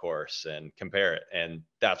golf course, and compare it. And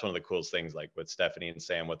that's one of the coolest things, like with Stephanie and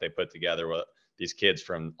Sam, what they put together, what these kids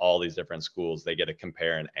from all these different schools, they get to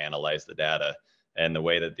compare and analyze the data. And the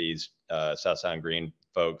way that these South Sound Green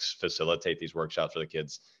folks facilitate these workshops for the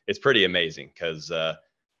kids, it's pretty amazing because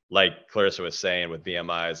like Clarissa was saying with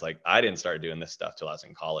BMIs, like I didn't start doing this stuff till I was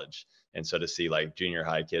in college. And so to see like junior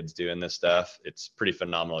high kids doing this stuff, it's pretty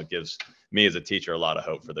phenomenal. It gives me as a teacher a lot of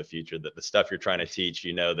hope for the future, that the stuff you're trying to teach,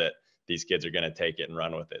 that these kids are going to take it and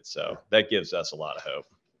run with it. So that gives us a lot of hope.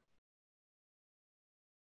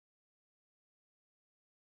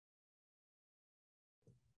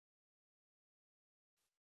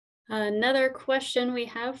 Another question we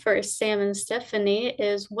have for Sam and Stephanie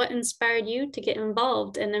is, what inspired you to get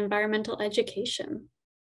involved in environmental education?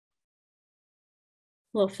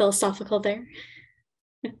 A little philosophical there.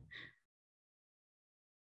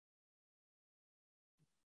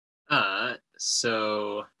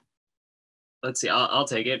 So let's see, I'll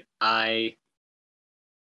take it. I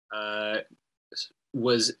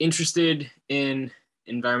was interested in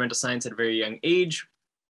environmental science at a very young age.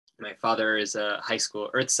 My father is a high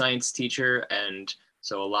school earth science teacher, and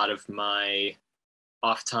so a lot of my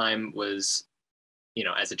off time was,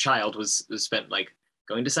 as a child, was spent like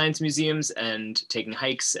going to science museums and taking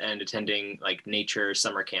hikes and attending like nature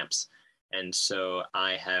summer camps. And so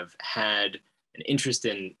I have had an interest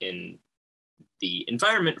in the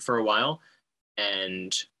environment for a while,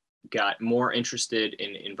 and got more interested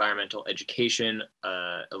in environmental education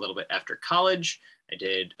a little bit after college. I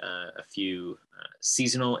did a few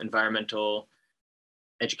seasonal environmental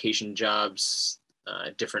education jobs,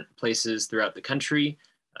 different places throughout the country.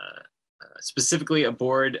 specifically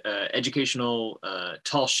aboard educational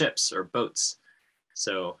tall ships or boats.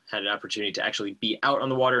 So had an opportunity to actually be out on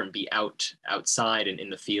the water and be outside and in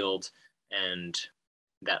the field. And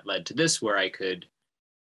that led to this, where I could,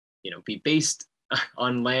 be based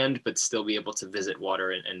on land, but still be able to visit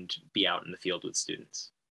water and be out in the field with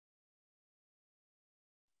students.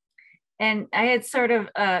 And I had sort of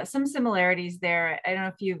some similarities there. I don't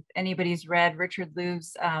know if anybody's read Richard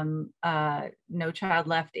Lou's No Child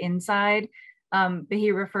Left Inside, but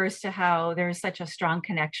he refers to how there's such a strong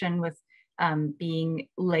connection with being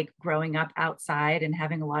like growing up outside and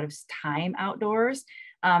having a lot of time outdoors.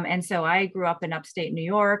 And so I grew up in upstate New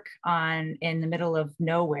York in the middle of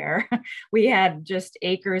nowhere. We had just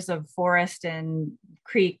acres of forest and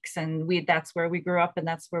creeks, and that's where we grew up and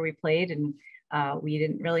that's where we played. And we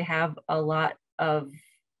didn't really have a lot of,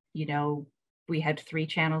 we had 3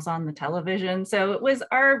 channels on the television. So it was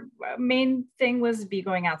our main thing was be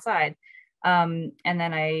going outside. And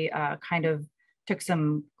then I kind of took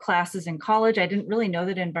some classes in college. I didn't really know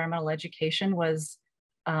that environmental education was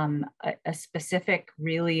a specific,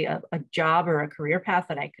 really a job or a career path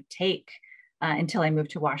that I could take until I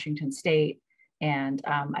moved to Washington State. And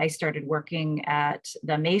I started working at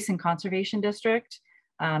the Mason Conservation District.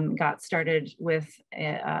 Got started with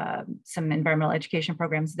some environmental education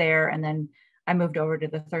programs there. And then I moved over to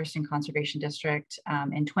the Thurston Conservation District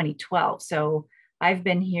in 2012. So I've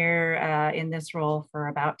been here in this role for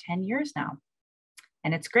about 10 years now.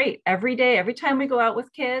 And it's great. Every day, every time we go out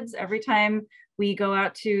with kids, every time we go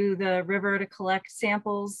out to the river to collect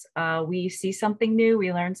samples, we see something new,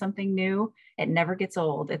 we learn something new. It never gets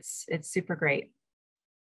old. It's super great.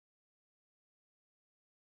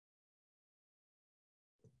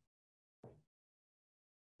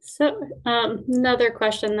 So another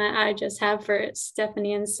question that I just have for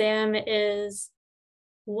Stephanie and Sam is,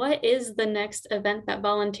 what is the next event that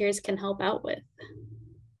volunteers can help out with?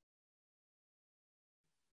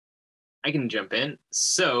 I can jump in.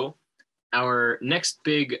 So our next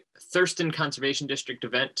big Thurston Conservation District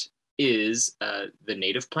event is the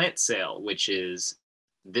Native Plant Sale, which is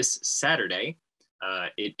this Saturday.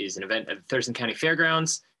 It is an event at the Thurston County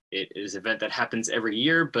Fairgrounds. It is an event that happens every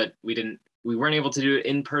year, but we weren't able to do it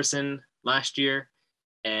in person last year.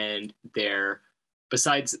 And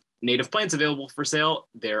besides native plants available for sale,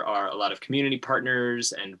 there are a lot of community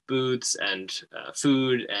partners and booths and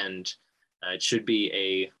food, and it should be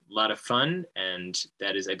a lot of fun. And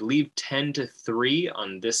that is, I believe, 10 to 3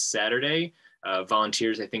 on this Saturday.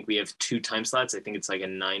 Volunteers, I think we have 2 time slots. I think it's like a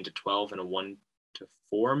 9 to 12 and a 1 to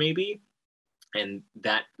 4 maybe. And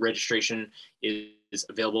that registration is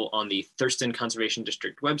available on the Thurston Conservation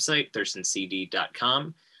District website,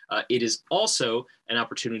 thurstoncd.com. It is also an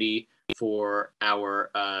opportunity for our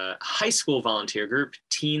high school volunteer group,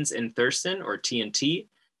 Teens in Thurston, or TNT,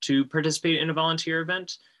 to participate in a volunteer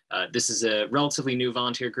event. This is a relatively new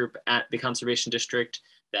volunteer group at the Conservation District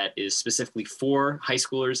that is specifically for high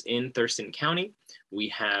schoolers in Thurston County. We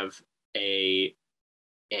have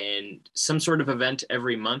some sort of event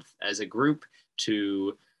every month as a group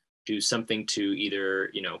to do something to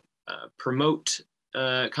either promote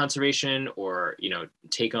conservation or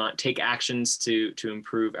take actions to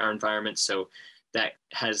improve our environment. So that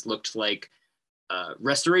has looked like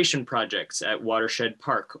restoration projects at Watershed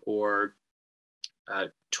Park, or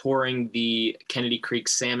touring the Kennedy Creek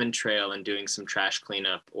Salmon Trail and doing some trash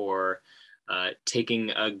cleanup, or taking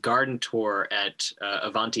a garden tour at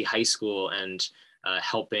Avanti High School and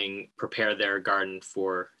helping prepare their garden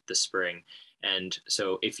for the spring. And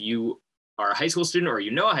so if you are a high school student, or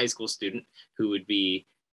a high school student who would be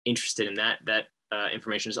interested in that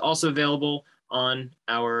information is also available on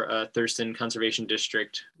our Thurston Conservation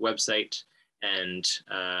District website. And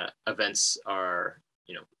events are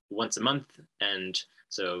once a month. And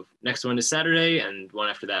so next one is Saturday, and one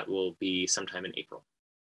after that will be sometime in April.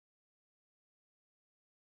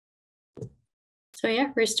 So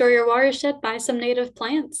yeah, restore your watershed, buy some native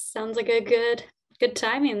plants. Sounds like a good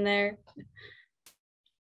timing there.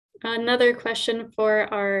 Another question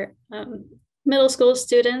for our middle school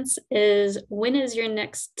students is, when is your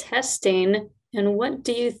next testing, and what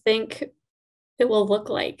do you think it will look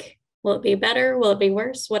like? Will it be better? Will it be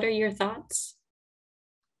worse? What are your thoughts?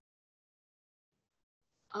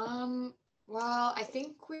 Well, I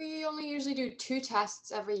think we only usually do 2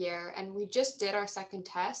 tests every year, and we just did our second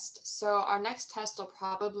test. So our next test will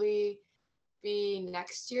probably be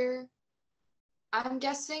next year. I'm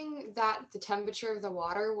guessing that the temperature of the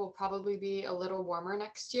water will probably be a little warmer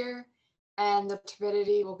next year, and the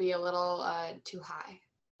turbidity will be a little too high.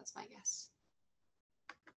 That's my guess.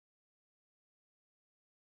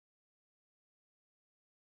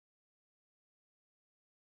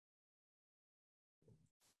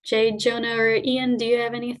 Jade, Jonah, or Ian, do you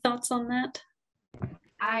have any thoughts on that?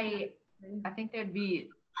 I think there'd be,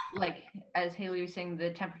 like, as Haley was saying, the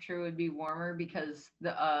temperature would be warmer because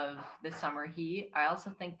of the summer heat. I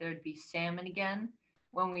also think there'd be salmon again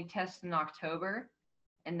when we test in October,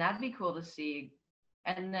 and that'd be cool to see.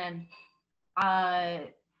 And then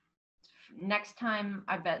next time,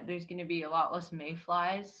 I bet there's going to be a lot less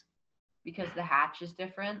mayflies because the hatch is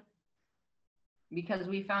different. Because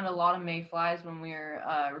we found a lot of mayflies when we were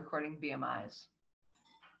recording BMIs.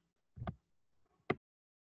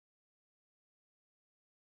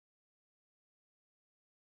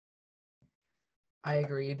 I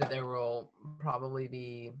agree that there will probably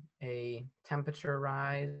be a temperature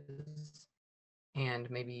rise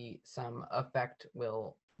and maybe some effect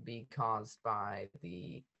will be caused by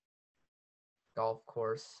the golf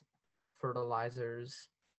course fertilizers.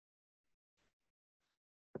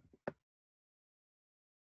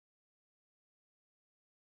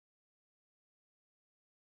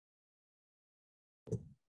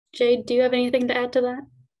 Jade, do you have anything to add to that?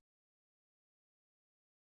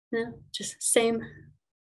 No, just same.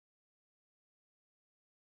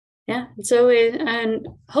 Yeah, so and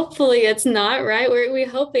hopefully it's not, right? We're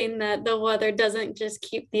hoping that the weather doesn't just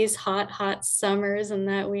keep these hot summers and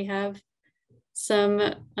that we have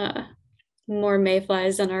some more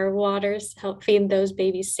mayflies in our waters to help feed those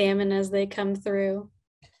baby salmon as they come through.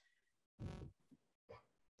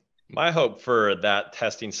 My hope for that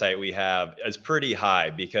testing site we have is pretty high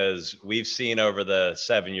because we've seen over the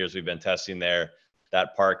 7 years we've been testing there,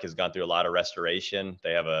 that park has gone through a lot of restoration.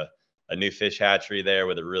 They have a new fish hatchery there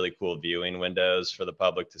with a really cool viewing windows for the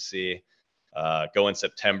public to see. Go in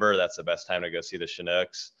September, that's the best time to go see the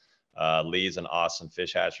Chinooks. Lee's an awesome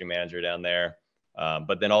fish hatchery manager down there.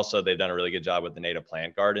 But then also they've done a really good job with the native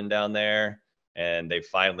plant garden down there. And they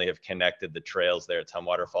finally have connected the trails there at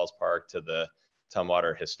Tumwater Falls Park to the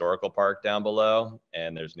Tumwater Historical Park down below,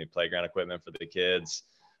 and there's new playground equipment for the kids.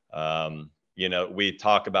 You know, we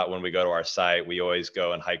talk about when we go to our site, we always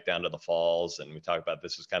go and hike down to the falls, and we talk about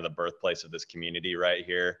this is kind of the birthplace of this community right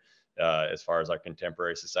here, as far as our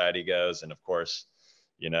contemporary society goes. And of course,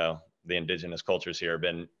 you know, the indigenous cultures here have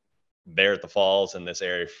been there at the falls in this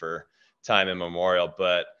area for time immemorial,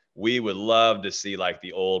 but we would love to see like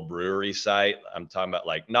the old brewery site. I'm talking about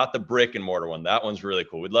like not the brick and mortar one. That one's really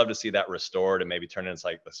cool. We'd love to see that restored and maybe turn into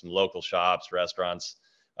like some local shops, restaurants,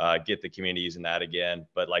 get the community using that again.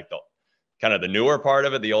 But like the kind of the newer part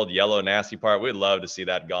of it, the old yellow nasty part, we'd love to see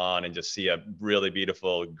that gone and just see a really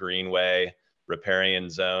beautiful greenway, riparian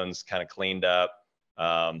zones kind of cleaned up.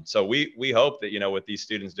 So we hope that, you know, with these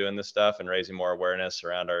students doing this stuff and raising more awareness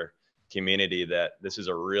around our community, that this is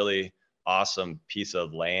a really awesome piece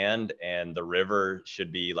of land, and the river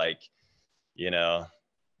should be like, you know,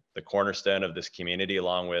 the cornerstone of this community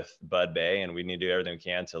along with Bud Bay, and we need to do everything we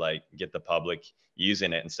can to like get the public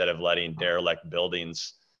using it instead of letting derelict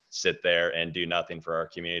buildings sit there and do nothing for our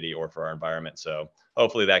community or for our environment. So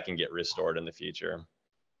hopefully that can get restored in the future.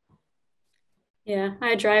 Yeah,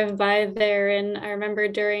 I drive by there and I remember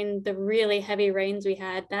during the really heavy rains we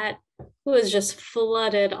had, that was just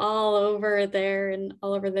flooded all over there and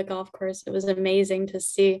all over the golf course. It was amazing to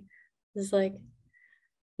see. It was like,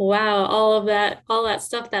 wow, all that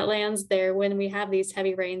stuff that lands there when we have these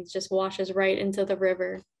heavy rains just washes right into the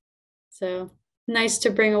river. So nice to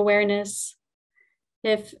bring awareness.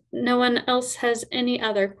 If no one else has any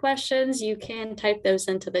other questions, you can type those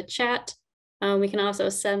into the chat. We can also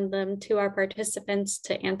send them to our participants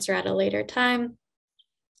to answer at a later time.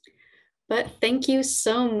 But thank you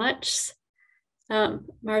so much,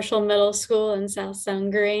 Marshall Middle School and South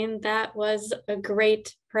Sound Green. That was a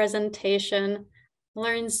great presentation.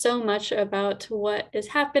 Learned so much about what is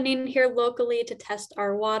happening here locally to test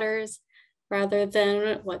our waters rather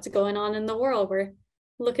than what's going on in the world. We're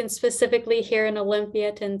looking specifically here in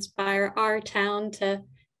Olympia to inspire our town to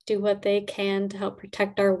do what they can to help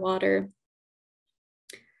protect our water.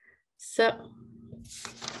 So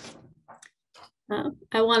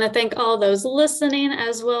I want to thank all those listening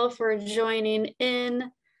as well for joining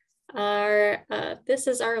in. This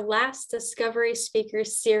is our last Discovery Speaker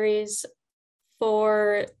series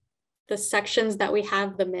for the sections that we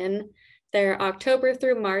have them in. They're October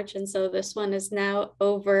through March, and so this one is now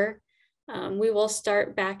over. We will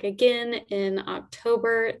start back again in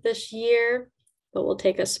October this year, but we'll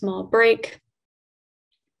take a small break.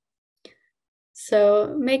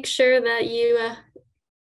 So make sure that you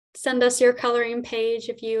send us your coloring page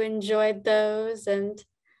if you enjoyed those, and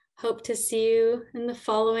hope to see you in the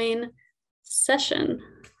following session.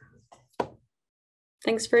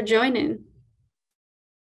 Thanks for joining.